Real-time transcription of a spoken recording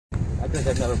act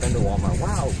like I've never been to Walmart.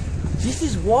 Wow. This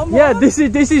is Walmart? Yeah, this is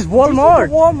Walmart. This is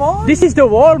the Walmart? This is the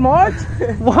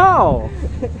Walmart? Wow.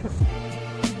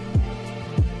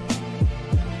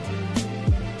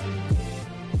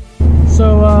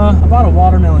 So I bought a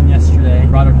watermelon yesterday,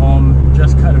 brought it home,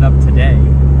 just cut it up today,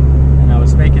 and I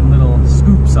was making little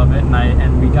scoops of it,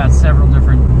 and we got several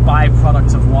different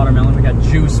byproducts of watermelon. We got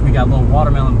juice, we got little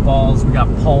watermelon balls, we got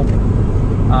pulp,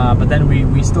 but then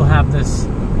we still have this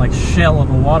like shell of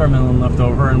a watermelon left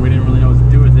over, and we didn't really know what to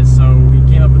do with it, so we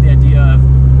came up with the idea of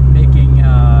making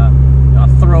a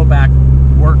throwback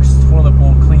Works toilet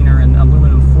bowl cleaner and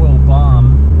aluminum foil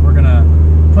bomb. We're gonna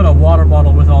put a water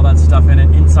bottle with all that stuff in it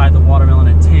inside the watermelon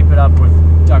and tape it up with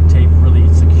duct tape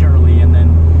really securely, and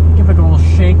then give it a little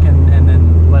shake and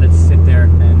then let it sit there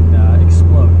and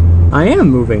explode. I am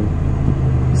moving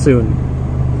soon,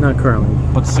 not currently,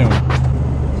 but soon.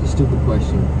 It's a stupid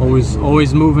question.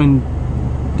 Always moving,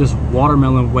 just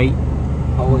watermelon weight.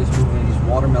 Always moving these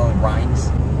watermelon rinds.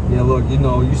 Yeah, look, you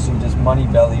know, you see this money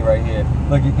belly right here.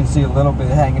 Look, you can see a little bit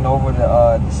hanging over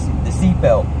the seat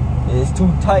belt. It's too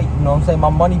tight, you know what I'm saying? My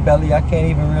money belly, I can't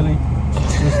even really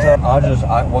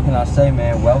what can I say,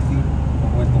 man? Wealthy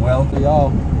with the wealthy,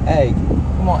 y'all. Hey,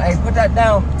 come on, hey, put that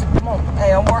down. Come on,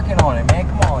 hey, I'm working on it, man.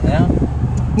 Come on now.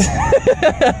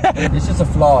 It's just a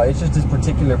flaw. It's just this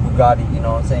particular Bugatti, you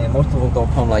know what I'm saying? Most of them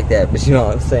don't come like that, but you know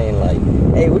what I'm saying? Like,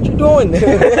 hey, what you doing?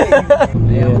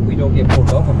 Yeah, I hope we don't get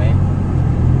pulled over, man.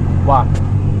 Why?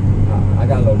 I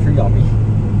got a little tree on me.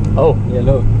 Oh. Yeah,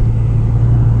 look.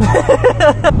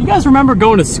 You guys remember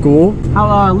going to school?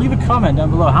 Leave a comment down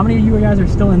below. How many of you guys are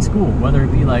still in school? Whether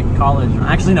it be like college or...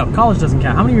 Actually, no, college doesn't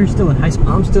count. How many of you are still in high school?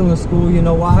 I'm still in school, you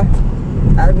know why?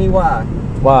 Ask me why.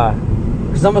 Why?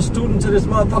 Because I'm a student to this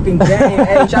motherfucking game.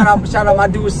 Hey, shout out my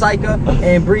dude Psycha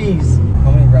and Breeze. How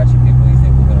many ratchet people do you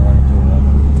think we're going to run into at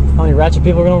Walmart? How many ratchet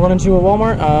people are going to run into at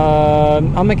Walmart?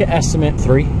 I'll make an estimate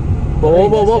 3.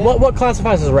 What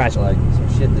classifies as a ratchet? Like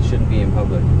some shit that shouldn't be in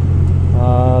public.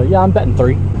 Yeah, I'm betting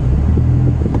 3.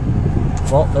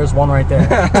 Well, there's one right there.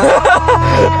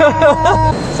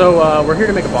 So we're here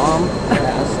to make a bomb.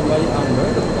 Yeah, somebody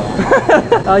unheard of a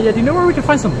bomb. Yeah, do you know where we can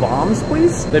find some bombs,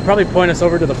 please? They'd probably point us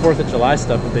over to the 4th of July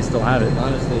stuff, but they still have it.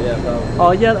 Honestly, yeah, probably.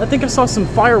 Oh, yeah, I think I saw some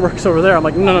fireworks over there. I'm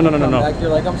like, no. Back, you're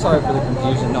like, I'm sorry for the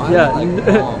confusion. No, yeah, I don't like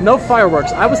bombs. No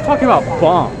fireworks. I was talking about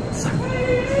bombs.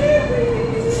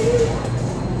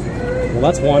 Well,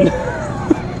 that's one.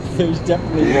 There's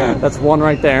definitely one. That's one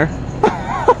right there.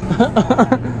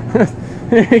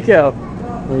 There you go.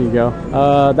 There you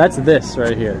go. That's this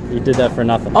right here. You did that for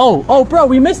nothing. Oh, bro,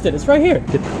 we missed it. It's right here.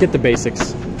 Get the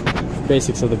basics.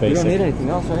 Basics of the basics. You don't need anything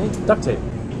else, right? Duct tape.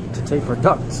 To tape our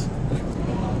ducts.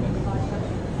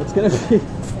 It's gonna be...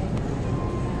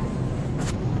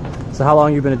 So how long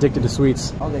have you been addicted to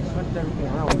sweets? Oh, they switched everything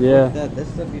around. Yeah. This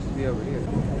stuff used to be over here. You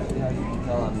can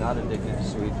tell I'm not addicted to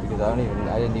sweets because I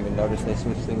didn't even notice they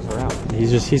switched things around.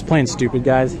 He's playing stupid,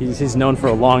 guys. He's known for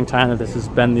a long time that this has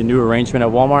been the new arrangement at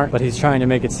Walmart, but he's trying to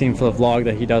make it seem for the vlog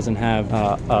that he doesn't have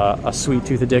a sweet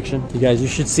tooth addiction. You guys, you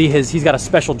should see he's got a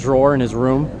special drawer in his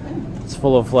room. It's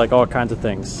full of like all kinds of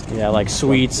things. Yeah, like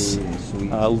sweets,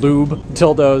 lube,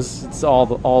 dildos. It's all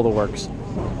the works.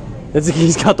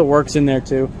 He's got the works in there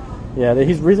too. Yeah,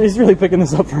 he's really picking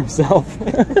this up for himself.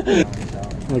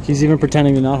 Like he's even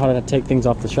pretending to know how to take things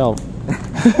off the shelf.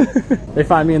 They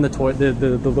find me in the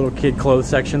little kid clothes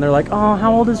section. They're like, "Oh,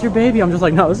 how old is your baby?" I'm just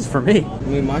like, "No, this is for me." I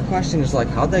mean, my question is like,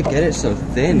 how'd they get it so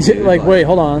thin? Like, wait,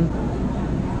 hold on.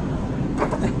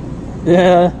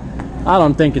 Yeah, I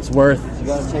don't think it's worth. You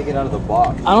gotta take it out of the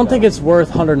box. I don't think it's worth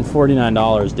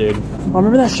 $149, dude. Oh,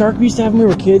 remember that shark we used to have when we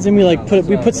were kids, and we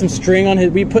put some string on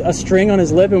his, we put a string on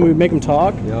his lip, and we would make him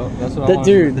talk. Yep, that's what I want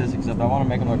to do with this. Except I want to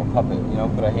make him like a puppet. You know,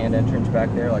 put a hand entrance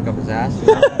back there, like up his ass. You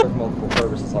know? There's multiple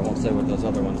purposes. I won't say what those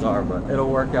other ones are, but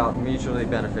it'll work out mutually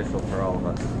beneficial for all of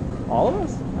us. All of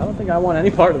us? I don't think I want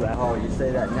any part of that. Oh, you say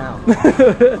that now.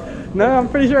 No, I'm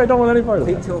pretty sure I don't want any part of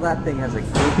that. Wait till that thing has a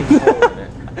gaping hole in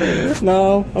it.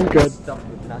 No, I'm good. Stuffed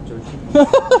with nacho cheese.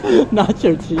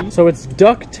 Nacho cheese. So it's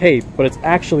duct tape, but it's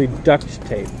actually duct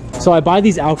tape. So I buy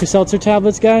these Alka-Seltzer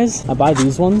tablets, guys. I buy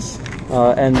these ones,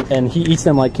 and he eats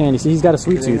them like candy. See, he's got a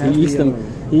sweet tooth. He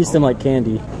eats them like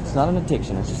candy. It's not an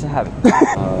addiction. It's just a habit.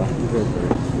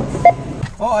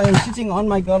 Oh, I am sitting on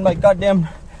my goddamn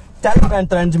Taliban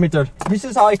transmitter. This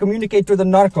is how I communicate to the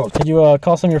narcos. Did you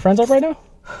call some of your friends up right now?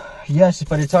 Yes,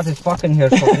 but it's hot as fucking here,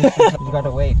 so you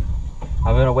gotta wait.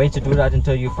 I'm gonna wait to do that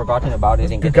until you've forgotten about it.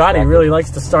 And Bugatti really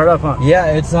likes to start up, huh? Yeah,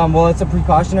 it's well, it's a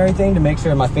precautionary thing to make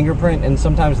sure my fingerprint, and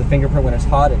sometimes the fingerprint when it's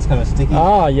hot, it's kind of sticky.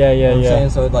 Ah, yeah, you know what I'm saying?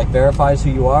 So it like verifies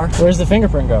who you are. Where's the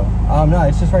fingerprint go? No,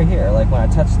 it's just right here. Like when I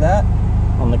touch that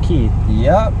on the key.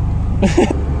 Yep.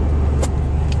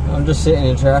 I'm just sitting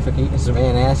in traffic eating some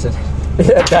antacid.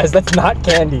 Yeah, guys, that's not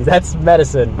candy. That's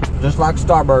medicine. Just like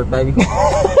Starburst, baby.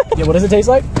 Yeah, what does it taste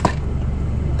like?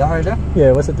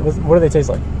 Yeah, what do they taste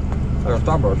like?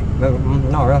 Starburst.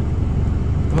 No, really.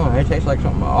 No, they taste like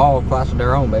something all class of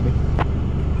their own, baby.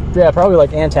 Yeah, probably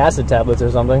like antacid tablets or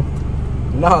something.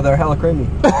 No, they're hella creamy.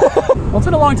 Well, it's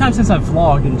been a long time since I've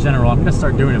vlogged in general. I'm gonna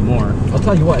start doing it more. I'll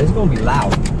tell you what, it's gonna be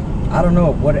loud. I don't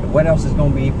know what else is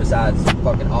gonna be besides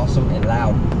fucking awesome and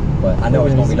loud. But I know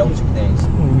it's gonna be those two things.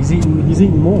 He's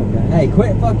eating more, guys. Hey,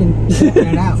 quit fucking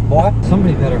it out, boy.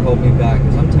 Somebody better hold me back,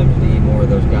 because I'm tempted to eat more of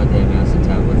those goddamn acid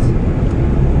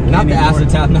tablets. Not the acid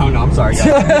tablets. No, I'm sorry,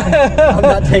 guys. I'm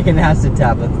not taking acid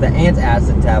tablets. The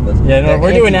antacid tablets. Yeah, no,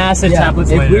 we're doing acid tablets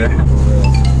later.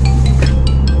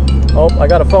 Oh, I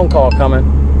got a phone call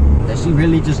coming. She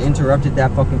really just interrupted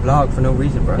that fucking vlog for no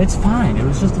reason, bro. It's fine. It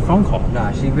was just a phone call.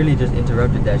 Nah, she really just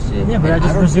interrupted that shit. Yeah, but I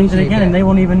just resumed it again, and they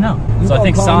won't even know. So I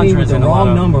think Sandra's in the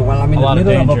wrong number while I'm in the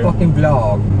middle of a fucking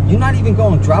vlog. You're not even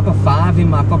going to drop a 5 in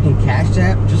my fucking Cash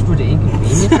App just for the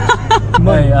inconvenience?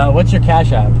 Hey, what's your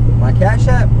Cash App? My Cash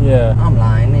App? Yeah. I'm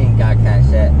lying. They ain't got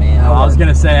Cash App, man. I was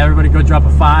gonna say everybody go drop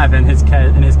a 5 in his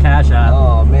Cash App.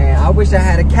 Oh man, I wish I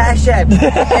had a Cash App.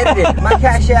 My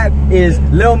Cash App is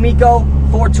Lil Miko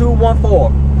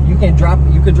 4214. You can drop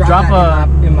that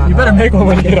in my you better make one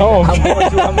when you get home. I'm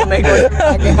gonna make one when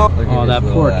I get home. Oh, that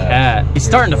poor cat. He's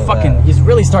starting to fucking, he's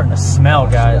really starting to smell,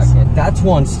 guys. That's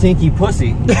one stinky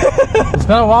pussy. It's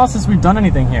been a while since we've done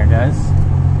anything here, guys.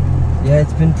 Yeah,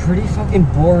 it's been pretty fucking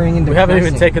boring and depressing. We haven't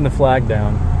even taken the flag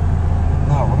down.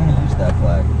 No, we're gonna use that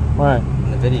flag. Why?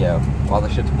 In the video, while the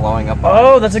shit's blowing up.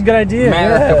 Oh, that's a good idea.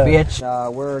 America,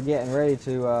 bitch. We're getting ready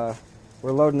to,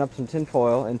 we're loading up some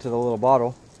tinfoil into the little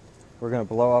bottle. We're gonna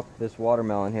blow up this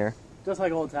watermelon here. Just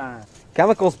like old times.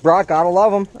 Chemicals, Brock, gotta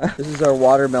love them. This is our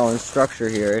watermelon structure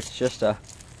here. It's just a,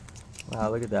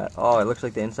 wow, look at that. Oh, it looks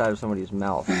like the inside of somebody's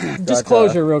mouth.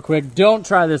 Disclosure real quick, don't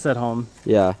try this at home.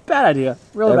 Yeah. Bad idea,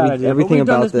 real bad idea. Everything but we've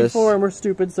done about this before and we're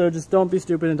stupid, so just don't be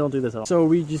stupid and don't do this at home. So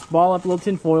we just ball up a little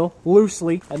tin foil,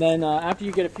 loosely, and then after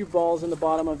you get a few balls in the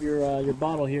bottom of your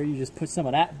bottle here, you just put some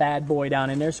of that bad boy down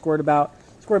in there, squirt about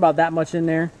that much in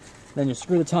there, then you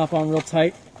screw the top on real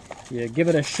tight. You give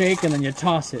it a shake and then you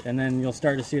toss it, and then you'll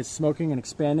start to see it smoking and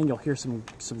expanding. You'll hear some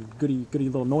goody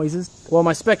little noises. Well,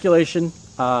 my speculation,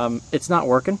 it's not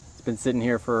working. It's been sitting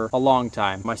here for a long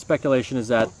time. My speculation is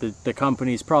that the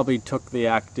companies probably took the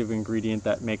active ingredient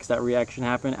that makes that reaction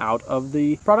happen out of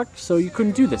the product, so you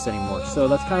couldn't do this anymore. So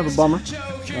that's kind of a bummer.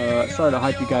 Sorry to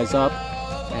hype you guys up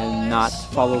and not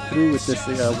follow through with this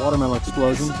watermelon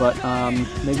explosion, but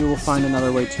maybe we'll find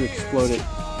another way to explode it.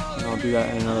 And I'll do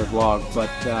that in another vlog, but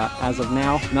as of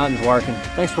now, nothing's working.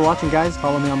 Thanks for watching, guys.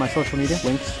 Follow me on my social media,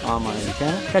 links on my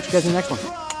channel. Catch you guys in the next one.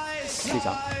 Peace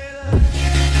out.